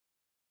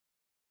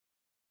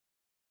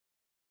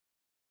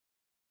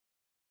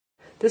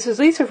This is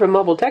Lisa from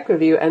Mobile Tech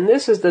Review, and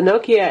this is the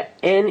Nokia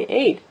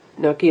N8,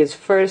 Nokia's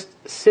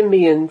first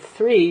Symbian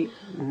 3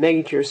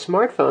 major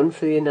smartphone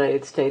for the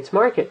United States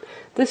market.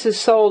 This is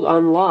sold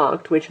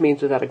unlocked, which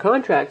means without a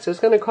contract, so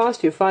it's going to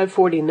cost you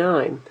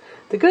 $549.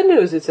 The good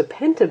news, it's a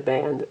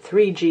pentaband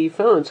 3G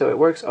phone, so it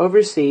works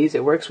overseas.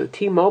 It works with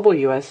T-Mobile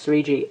US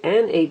 3G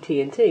and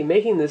AT&T,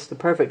 making this the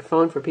perfect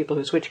phone for people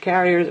who switch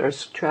carriers or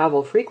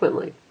travel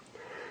frequently.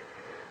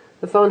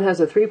 The phone has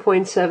a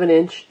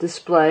 3.7-inch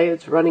display.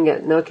 It's running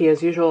at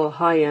Nokia's usual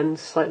high-end,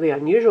 slightly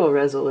unusual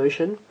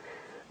resolution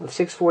of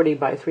 640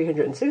 by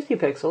 360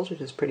 pixels, which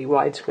is pretty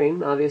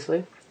widescreen,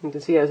 obviously. You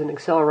can see it has an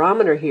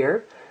accelerometer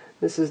here.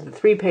 This is the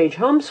 3-page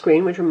home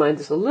screen, which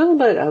reminds us a little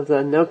bit of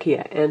the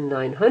Nokia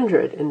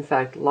N900. In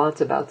fact, lots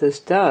about this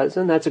does,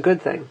 and that's a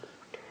good thing.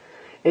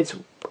 It's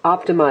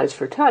optimized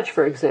for touch,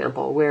 for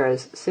example,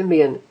 whereas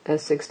Symbian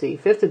S60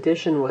 5th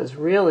edition was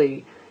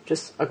really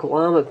just a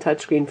glom of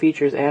touchscreen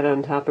features added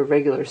on top of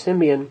regular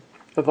Symbian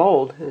of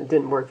old, and it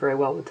didn't work very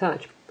well with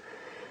touch.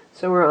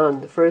 So we're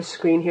on the first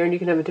screen here, and you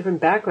can have a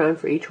different background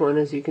for each one,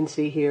 as you can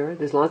see here.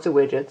 There's lots of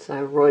widgets. I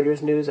have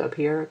Reuters News up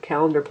here, a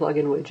calendar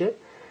plug-in widget,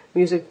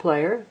 music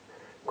player,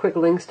 quick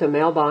links to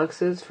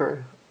mailboxes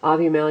for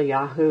Ovi Mail,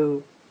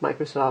 Yahoo,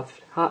 Microsoft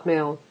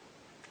Hotmail,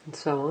 and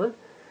so on.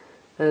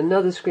 And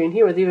another screen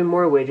here with even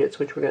more widgets,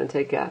 which we're going to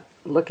take a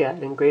look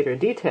at in greater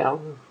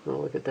detail.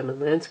 We'll look at them in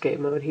landscape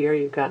mode here.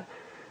 You've got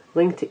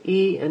link to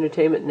E!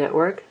 Entertainment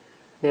Network,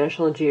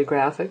 National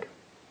Geographic,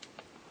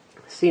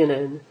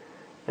 CNN,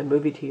 and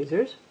movie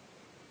teasers.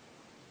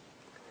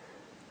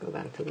 Go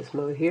back to this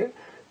mode here.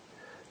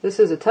 This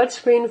is a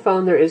touchscreen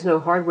phone. There is no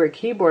hardware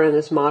keyboard in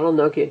this model.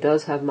 Nokia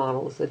does have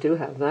models that do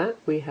have that.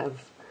 We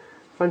have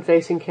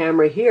front-facing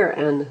camera here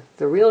and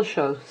the real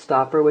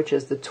showstopper, which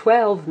is the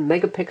 12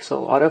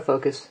 megapixel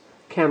autofocus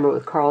camera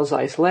with Carl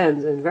Zeiss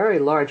lens and very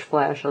large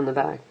flash on the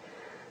back,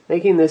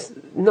 making this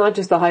not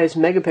just the highest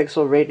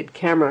megapixel rated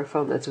camera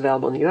phone that's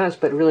available in the US,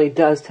 but really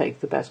does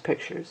take the best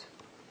pictures.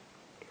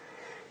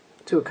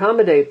 To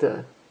accommodate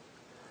the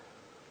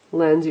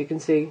lens, you can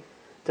see it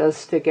does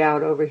stick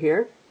out over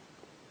here.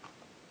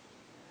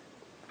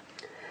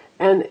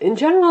 And in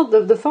general,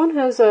 the phone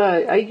has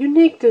a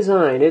unique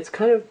design. It's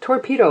kind of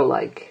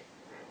torpedo-like.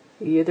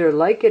 You either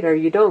like it or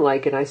you don't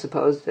like it, I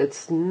suppose.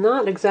 It's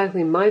not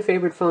exactly my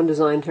favorite phone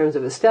design in terms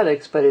of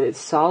aesthetics, but it's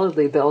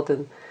solidly built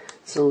and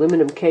it's an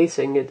aluminum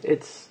casing.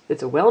 It's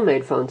a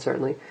well-made phone,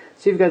 certainly.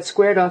 So you've got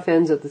squared-off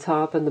ends at the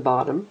top and the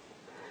bottom.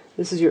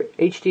 This is your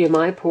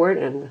HDMI port,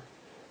 and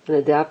an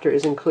adapter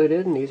is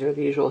included, and these are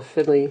the usual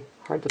fiddly,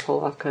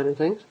 hard-to-pull-off kind of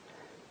things.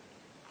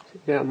 So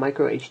you've got a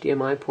micro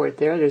HDMI port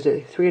there. There's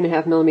a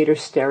 3.5mm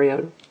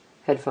stereo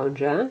headphone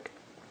jack,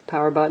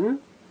 power button.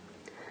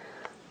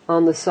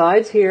 On the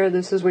sides here,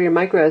 this is where your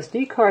micro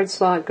SD card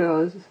slot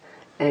goes,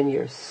 and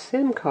your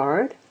SIM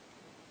card.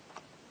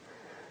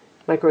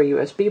 Micro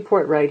USB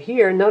port right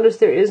here. Notice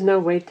there is no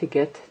way to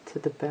get to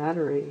the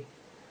battery.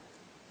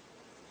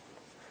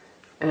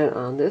 And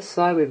on this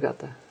side we've got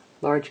the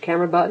large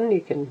camera button.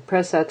 You can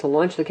press that to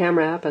launch the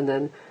camera app and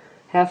then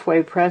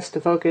halfway press to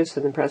focus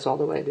and then press all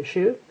the way to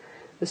shoot.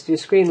 This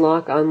is screen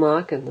lock,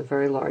 unlock, and the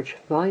very large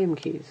volume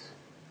keys.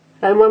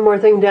 And one more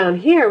thing down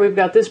here, we've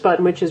got this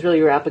button, which is really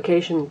your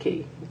application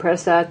key. You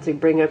press that to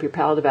bring up your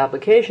palette of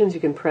applications. You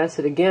can press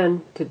it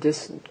again to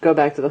just go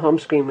back to the home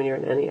screen when you're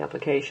in any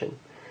application.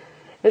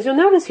 As you'll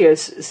notice here,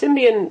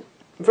 Symbian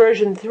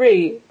version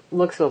 3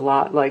 looks a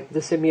lot like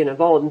the Symbian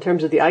of old. In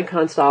terms of the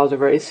icon styles are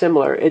very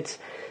similar. It's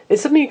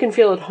something you can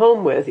feel at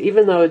home with,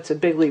 even though it's a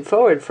big leap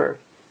forward for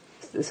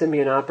the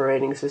Symbian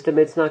operating system.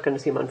 It's not going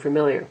to seem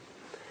unfamiliar.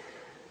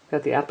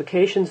 Got the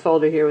applications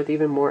folder here with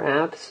even more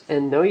apps,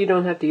 and no, you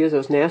don't have to use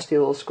those nasty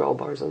little scroll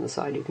bars on the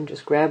side. You can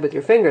just grab with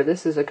your finger.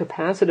 This is a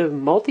capacitive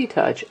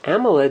multi-touch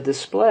AMOLED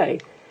display.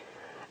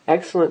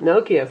 Excellent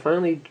Nokia,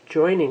 finally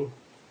joining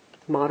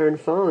modern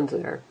phones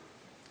there.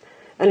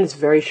 And it's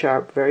very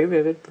sharp, very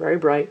vivid, very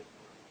bright.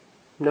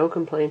 No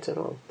complaints at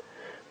all.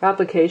 For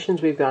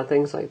applications, we've got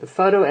things like the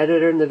photo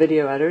editor and the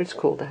video editor. It's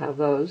cool to have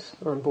those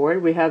on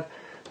board. We have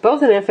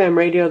both an FM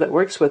radio that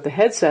works with the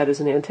headset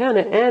as an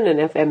antenna and an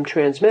FM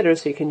transmitter,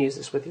 so you can use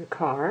this with your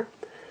car.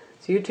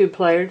 So YouTube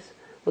players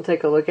we'll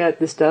take a look at.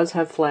 This does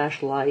have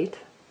flash Lite.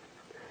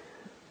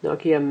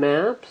 Nokia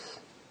Maps,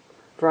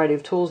 variety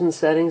of tools and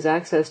settings,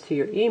 access to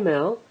your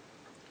email,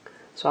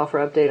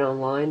 software update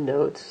online,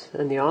 notes,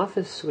 and the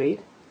Office suite.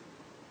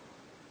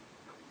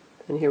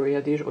 And here we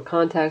have the usual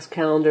contacts,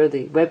 calendar,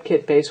 the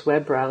WebKit-based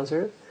web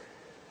browser,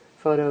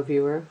 photo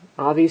viewer,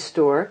 Ovi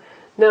Store.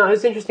 Now,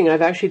 it's interesting,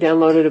 I've actually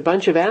downloaded a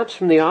bunch of apps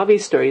from the Ovi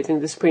Store. You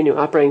think this is a pretty new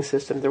operating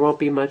system. There won't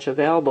be much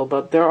available,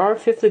 but there are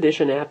 5th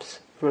edition apps,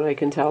 from what I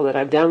can tell, that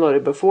I've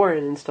downloaded before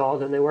and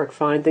installed, and they work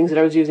fine. Things that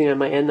I was using on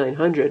my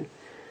N900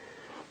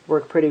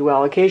 work pretty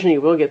well. Occasionally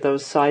you will get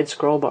those side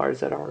scroll bars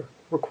that are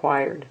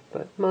required,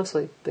 but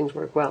mostly things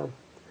work well.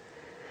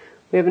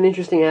 We have an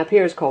interesting app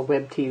here. It's called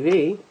Web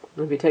TV.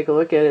 If you take a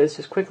look at it, it's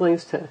just quick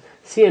links to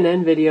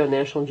CNN video,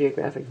 National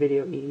Geographic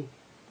Video E.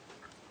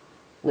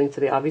 Link to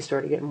the Ovi Store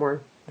to get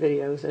more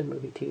videos and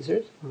movie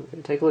teasers. We're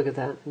going to take a look at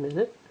that in a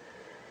minute.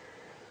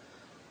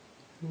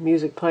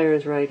 Music player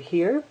is right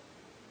here.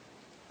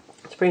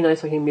 It's a pretty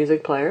nice looking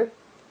music player.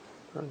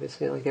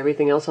 Obviously, like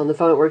everything else on the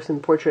phone, it works in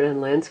portrait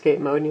and landscape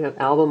mode, and you have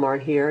album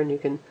art here, and you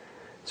can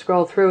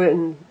scroll through it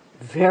in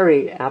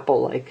very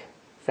Apple-like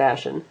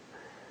fashion.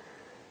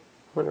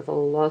 I wonder if a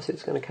little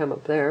lawsuit's going to come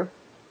up there.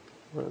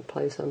 I want to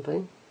play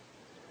something.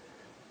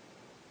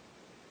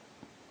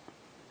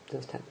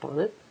 Just tap on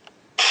it.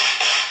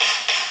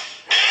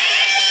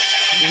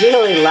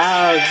 Really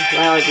loud,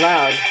 loud,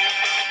 loud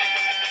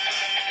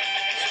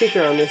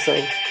speaker on this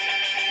thing.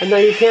 And though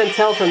you can't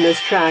tell from this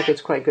track,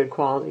 it's quite good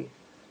quality.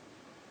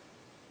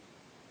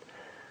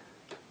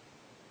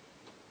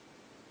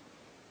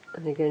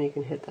 And again, you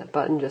can hit that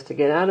button just to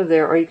get out of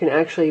there, or you can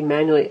actually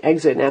manually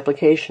exit an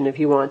application if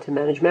you want to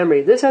manage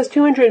memory. This has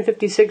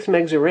 256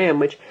 megs of RAM,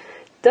 which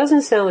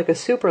doesn't sound like a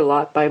super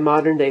lot by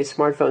modern-day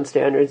smartphone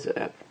standards.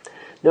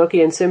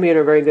 Nokia and Symbian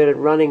are very good at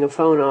running a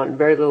phone on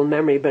very little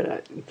memory,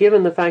 but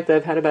given the fact that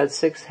I've had about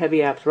 6 heavy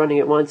apps running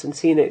at once and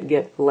seen it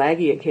get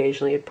laggy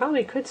occasionally, it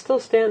probably could still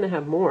stand to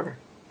have more.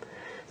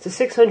 It's a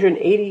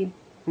 680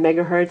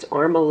 megahertz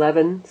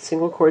ARM11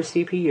 single-core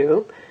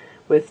CPU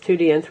with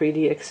 2D and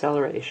 3D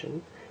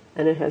acceleration,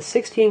 and it has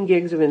 16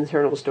 gigs of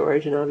internal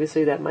storage, and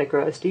obviously that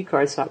micro SD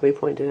card slot we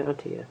pointed out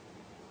to you.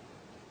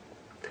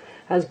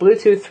 Has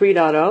Bluetooth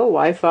 3.0,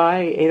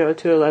 Wi-Fi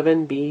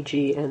 802.11b,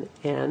 G, and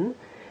N,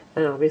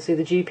 and obviously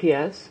the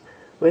GPS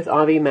with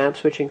Ovi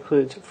Maps, which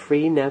includes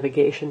free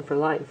navigation for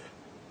life.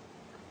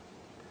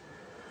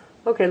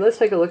 Okay, let's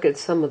take a look at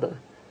some of the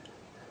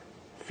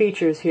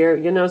features here.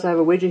 You notice I have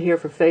a widget here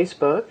for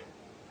Facebook.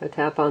 I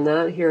tap on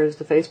that. Here is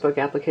the Facebook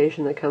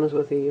application that comes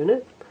with the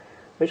unit,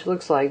 which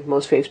looks like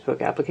most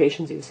Facebook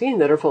applications you've seen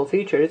that are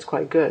full-featured. It's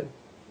quite good.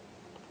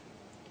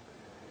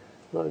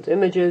 Loads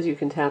images. You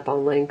can tap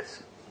on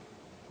links,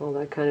 all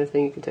that kind of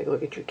thing. You can take a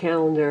look at your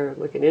calendar,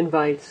 look at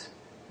invites,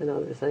 and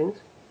other things.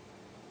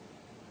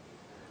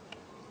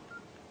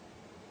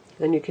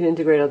 And you can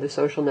integrate other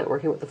social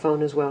networking with the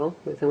phone as well,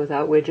 with and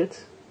without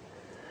widgets.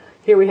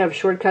 Here we have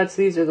shortcuts.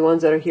 These are the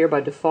ones that are here by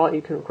default.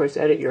 You can, of course,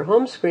 edit your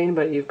home screen,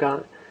 but you've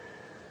got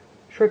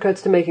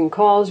shortcuts to making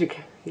calls,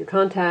 your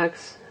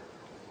contacts,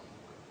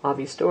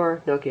 Ovi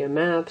Store, Nokia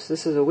Maps.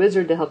 This is a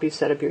wizard to help you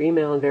set up your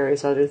email and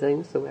various other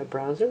things, the web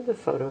browser, the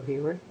photo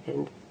viewer,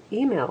 and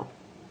email.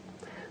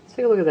 Let's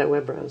take a look at that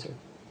web browser.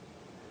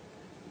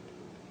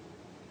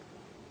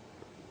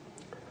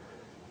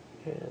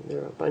 And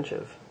there are a bunch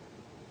of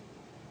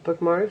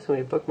bookmarks, and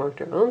we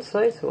bookmarked our own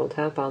site, so we'll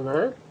tap on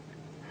that.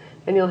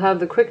 And you'll have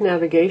the quick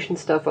navigation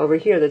stuff over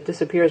here that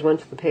disappears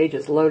once the page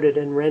is loaded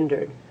and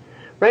rendered.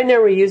 Right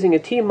now we're using a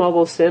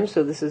T-Mobile SIM,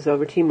 so this is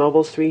over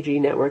T-Mobile's 3G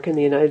network in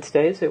the United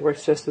States. It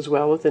works just as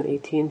well with an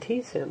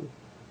AT&T SIM.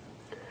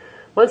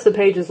 Once the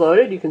page is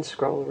loaded, you can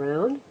scroll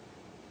around,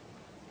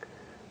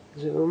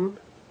 zoom,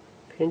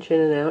 pinch in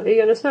and out.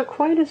 Again, it's not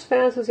quite as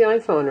fast as the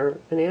iPhone or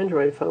an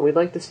Android phone. We'd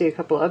like to see a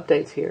couple of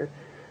updates here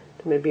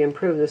to maybe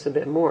improve this a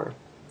bit more.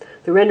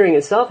 The rendering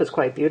itself is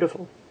quite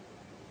beautiful.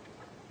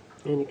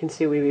 And you can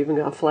see we've even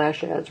got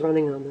flash ads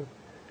running on the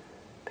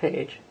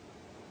page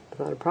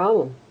without a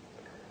problem.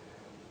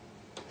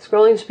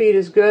 Scrolling speed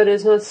is good.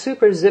 It's not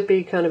super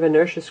zippy kind of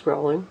inertia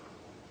scrolling.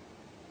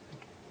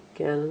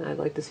 Again, I'd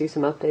like to see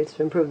some updates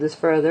to improve this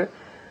further.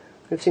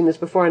 We've seen this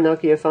before on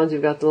Nokia phones.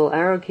 You've got the little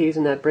arrow keys,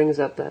 and that brings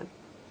up that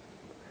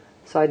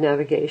side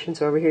navigation.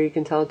 So over here you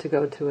can tell it to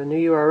go to a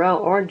new URL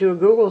or do a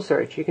Google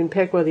search. You can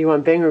pick whether you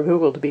want Bing or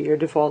Google to be your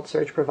default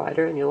search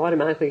provider, and you'll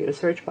automatically get a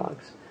search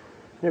box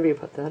whenever you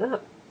put that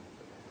up.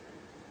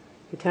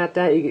 You tap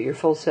that, you get your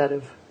full set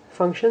of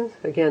functions.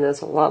 Again, that's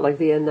a lot like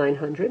the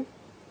N900.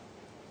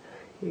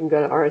 You can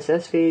go to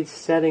RSS feeds,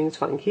 settings,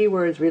 find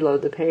keywords,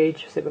 reload the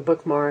page, save a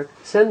bookmark,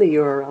 send the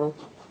URL,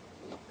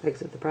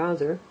 exit the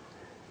browser,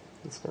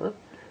 and stuff.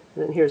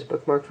 And then here's a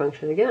bookmark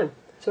function again.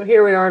 So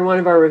here we are on one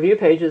of our review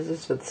pages.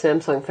 This is with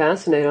Samsung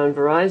Fascinate on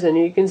Verizon.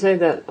 You can say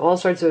that all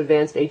sorts of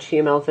advanced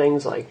HTML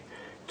things like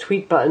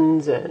tweet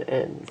buttons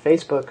and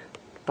Facebook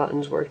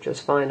buttons work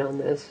just fine on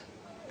this.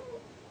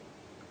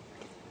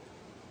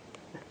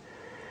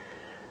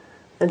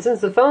 And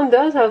since the phone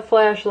does have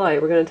flashlight,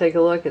 we're going to take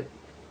a look at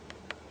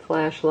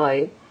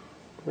flashlight.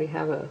 We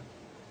have a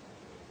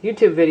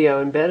YouTube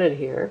video embedded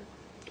here,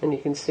 and you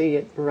can see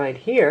it right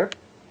here.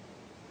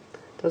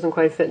 Doesn't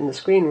quite fit in the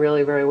screen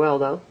really very well,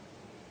 though.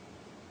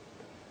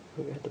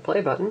 We hit the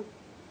play button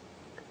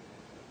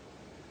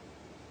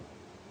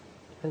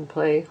and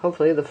play,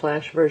 hopefully, the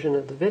flash version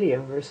of the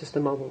video versus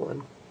the mobile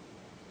one.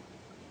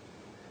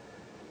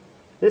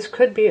 This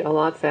could be a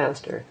lot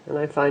faster, and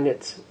I find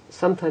it's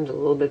sometimes a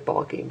little bit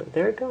bulky, but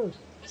there it goes.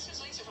 This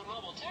is Lisa from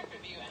Mobile Tech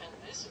Review,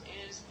 and this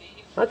is the...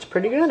 That's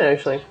pretty good,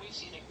 actually.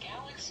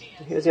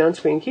 Here's the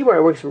on-screen keyboard.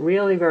 It works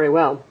really very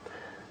well.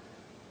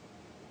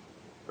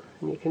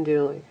 And you can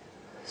do like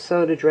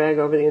so to drag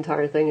over the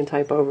entire thing and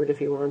type over it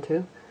if you want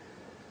to.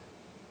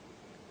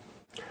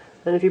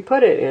 And if you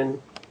put it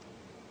in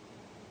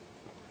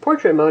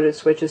portrait mode, it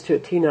switches to a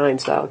T9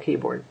 style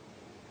keyboard.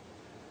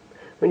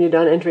 When you're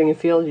done entering a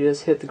field, you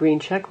just hit the green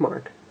check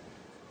mark.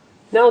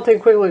 Now we'll take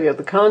a quick look at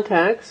the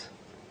contacts.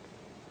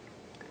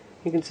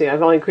 You can see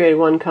I've only created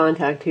one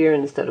contact here.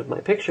 Instead of my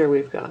picture,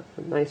 we've got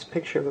a nice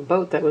picture of a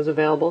boat that was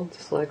available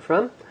to select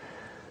from.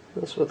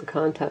 This is what the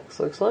contacts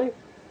looks like.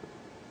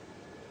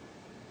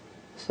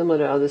 Similar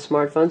to other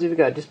smartphones, you've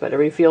got just about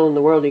every field in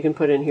the world you can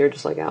put in here,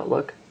 just like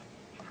Outlook.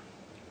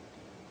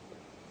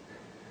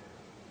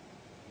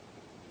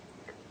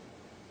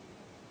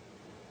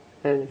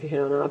 And if you hit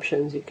on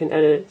options, you can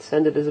edit it,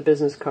 send it as a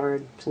business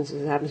card, since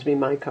it happens to be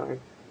my card,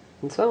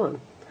 and so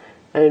on.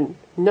 And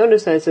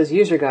notice that it says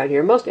user guide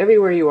here. Most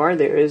everywhere you are,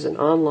 there is an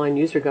online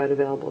user guide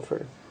available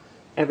for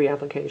every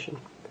application.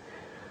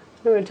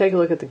 We're going to take a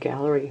look at the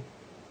gallery,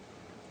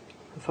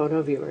 the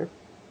photo viewer,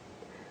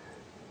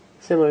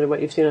 similar to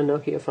what you've seen on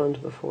Nokia phones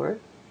before.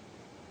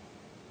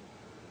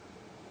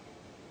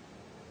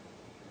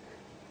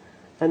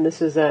 And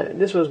this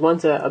was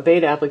once a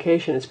beta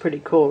application. It's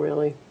pretty cool,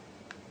 really.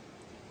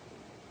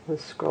 A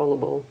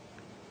scrollable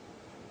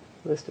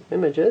list of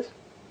images.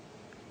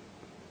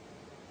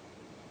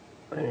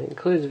 And it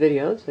includes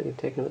videos that you've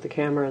taken with the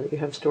camera that you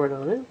have stored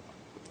on it.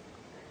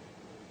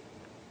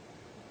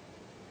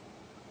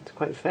 It's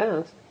quite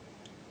fast.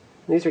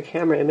 And these are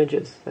camera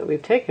images that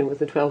we've taken with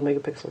the 12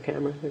 megapixel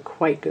camera. They're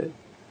quite good.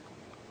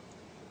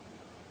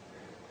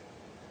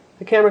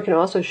 The camera can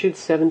also shoot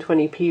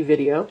 720p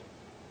video.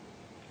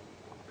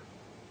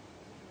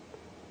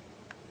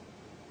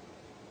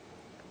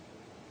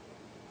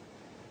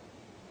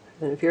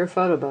 And if you're a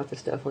photo buff,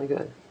 it's definitely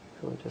good.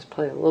 So we'll just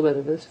play a little bit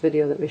of this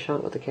video that we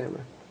shot with the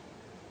camera.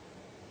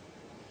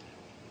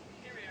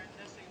 Here we are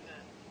testing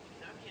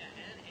the Nokia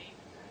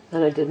N8.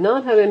 And I did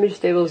not have image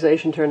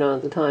stabilization turned on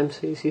at the time,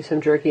 so you see some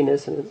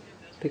jerkiness in it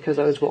because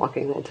I was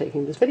walking while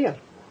taking this video.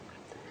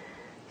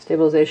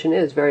 Stabilization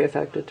is very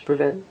effective to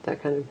prevent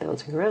that kind of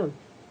bouncing around.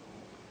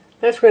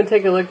 Next, we're going to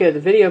take a look at the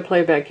video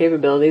playback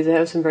capabilities. I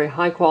have some very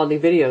high quality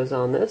videos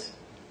on this.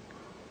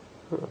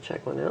 I'll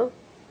check one out.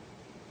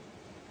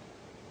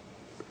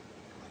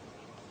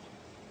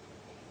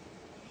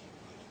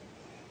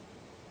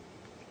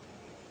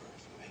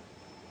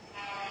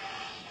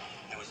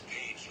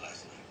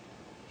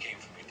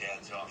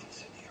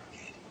 Office in the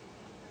arcade.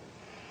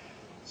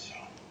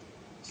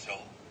 So,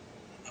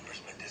 the number's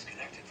been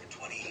disconnected for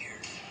 20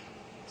 years.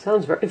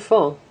 Sounds very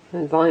full,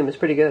 and volume is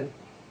pretty good.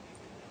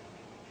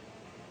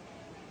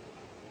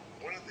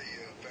 One of the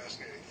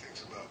fascinating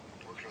things about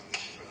working on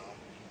this film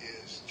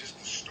is just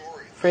the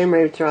story. Frame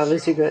rates are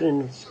obviously good,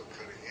 and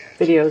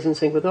videos in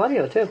sync with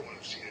audio too.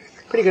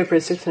 Pretty good for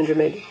a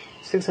 680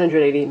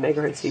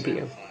 megahertz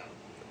CPU.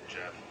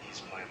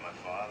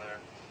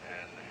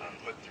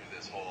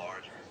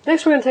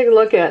 Next, we're going to take a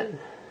look at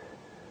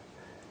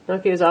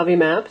Nokia's Ovi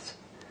Maps,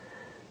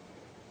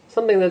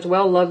 something that's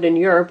well loved in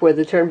Europe, where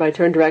the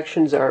turn-by-turn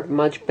directions are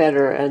much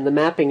better and the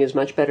mapping is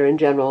much better in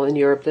general in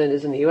Europe than it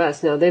is in the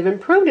US. Now, they've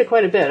improved it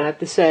quite a bit, I have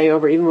to say,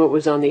 over even what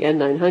was on the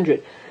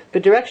N900,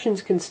 but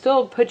directions can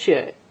still put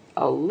you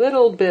a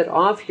little bit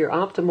off your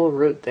optimal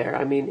route there.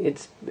 I mean,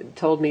 it's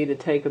told me to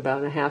take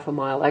about a half a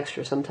mile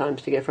extra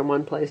sometimes to get from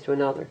one place to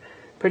another.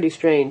 Pretty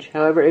strange.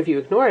 However, if you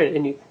ignore it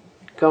and you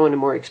go in a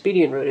more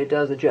expedient route, it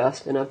does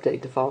adjust and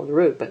update to follow the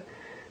route. But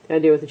the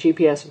idea with the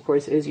GPS, of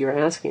course, is you're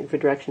asking for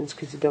directions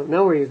because you don't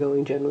know where you're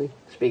going, generally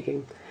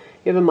speaking.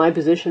 You have a My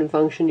Position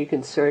function. You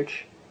can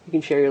search, you can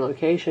share your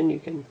location, you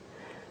can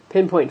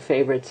pinpoint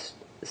favorites,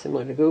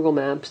 similar to Google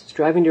Maps,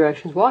 driving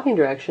directions, walking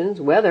directions,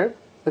 weather,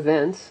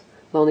 events,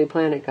 Lonely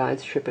Planet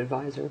guides,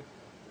 TripAdvisor,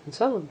 and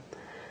so on.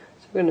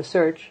 So we're going to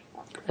search.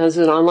 Now, this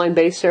is an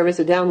online-based service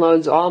that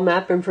downloads all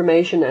map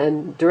information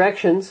and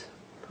directions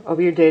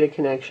over your data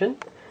connection.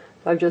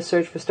 I've just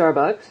searched for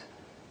Starbucks.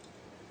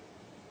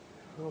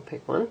 I'll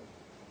pick one.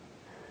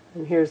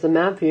 And here's the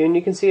map view, and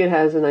you can see it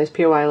has a nice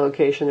POI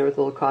location there with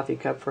a little coffee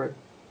cup for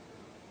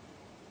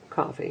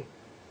coffee.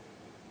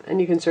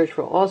 And you can search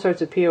for all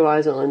sorts of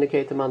POIs, and it'll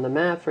indicate them on the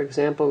map. For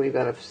example, we've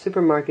got a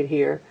supermarket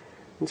here.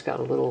 It's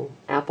got a little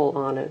apple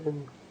on it,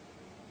 and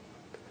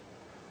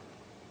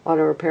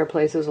auto repair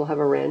places will have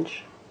a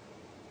wrench.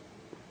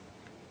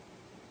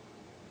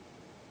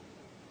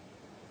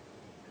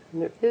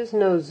 And there is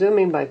no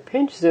zooming by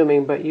pinch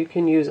zooming, but you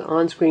can use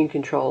on-screen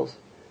controls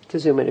to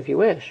zoom in if you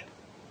wish.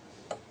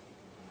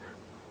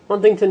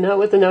 One thing to note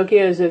with the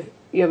Nokia is if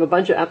you have a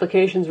bunch of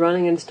applications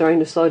running and starting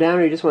to slow down,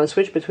 or you just want to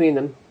switch between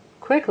them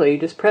quickly, you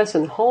just press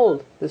and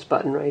hold this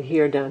button right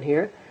here, down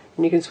here,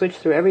 and you can switch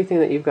through everything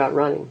that you've got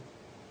running.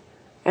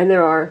 And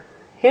there are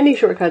handy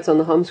shortcuts on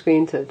the home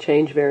screen to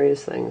change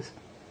various things.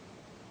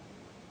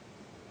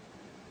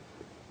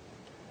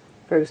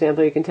 For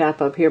example, you can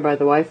tap up here by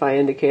the Wi-Fi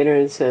indicator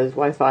and it says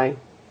Wi-Fi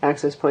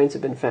access points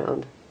have been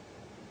found.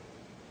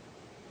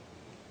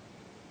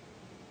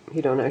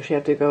 You don't actually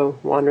have to go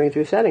wandering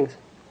through settings.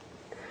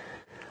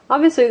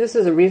 Obviously, this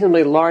is a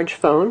reasonably large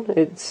phone.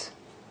 It's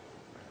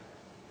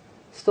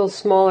still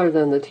smaller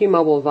than the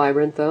T-Mobile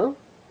Vibrant, though.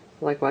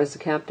 Likewise, the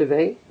Captive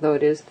 8, though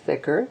it is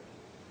thicker.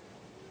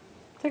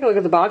 Take a look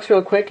at the box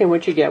real quick and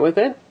what you get with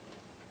it.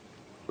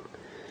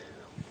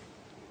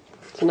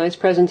 It's a nice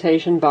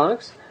presentation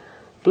box.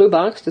 Blue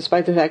box,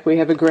 despite the fact we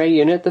have a gray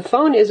unit. The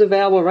phone is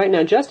available right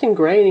now just in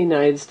gray in the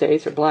United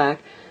States, or black,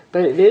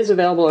 But it is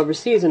available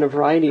overseas in a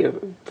variety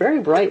of very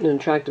bright and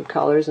attractive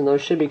colors, and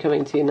those should be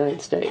coming to the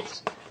United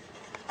States.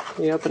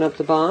 You open up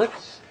the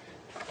box.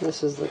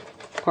 This is the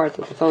part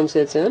that the phone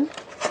sits in.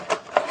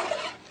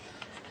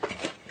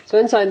 So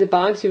inside the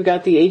box, you've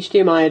got the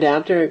HDMI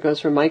adapter. It goes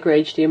from micro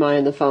HDMI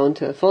in the phone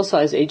to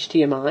full-size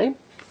HDMI.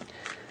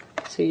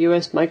 It's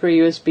a micro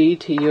USB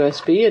to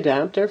USB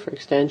adapter for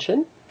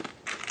extension.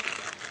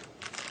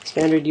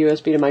 Standard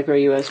USB to micro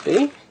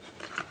USB.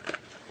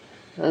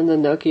 And the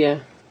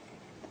Nokia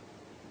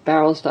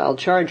barrel-style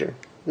charger.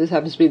 This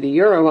happens to be the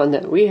Euro one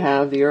that we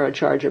have, the Euro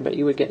charger, but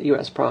you would get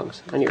US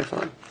prongs on your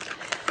phone.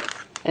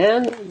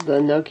 And the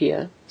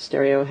Nokia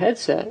stereo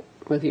headset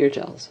with ear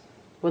gels.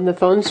 When the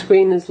phone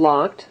screen is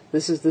locked,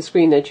 this is the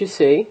screen that you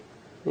see.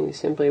 And you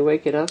simply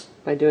wake it up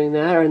by doing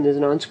that, and there's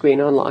an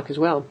on-screen unlock as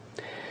well.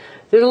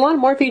 There's a lot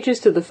more features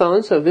to the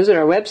phone, so visit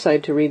our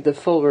website to read the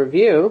full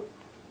review.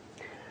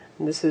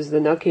 And this is the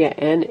Nokia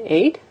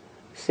N8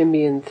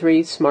 Symbian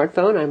 3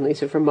 smartphone. I'm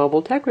Lisa from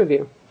Mobile Tech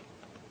Review.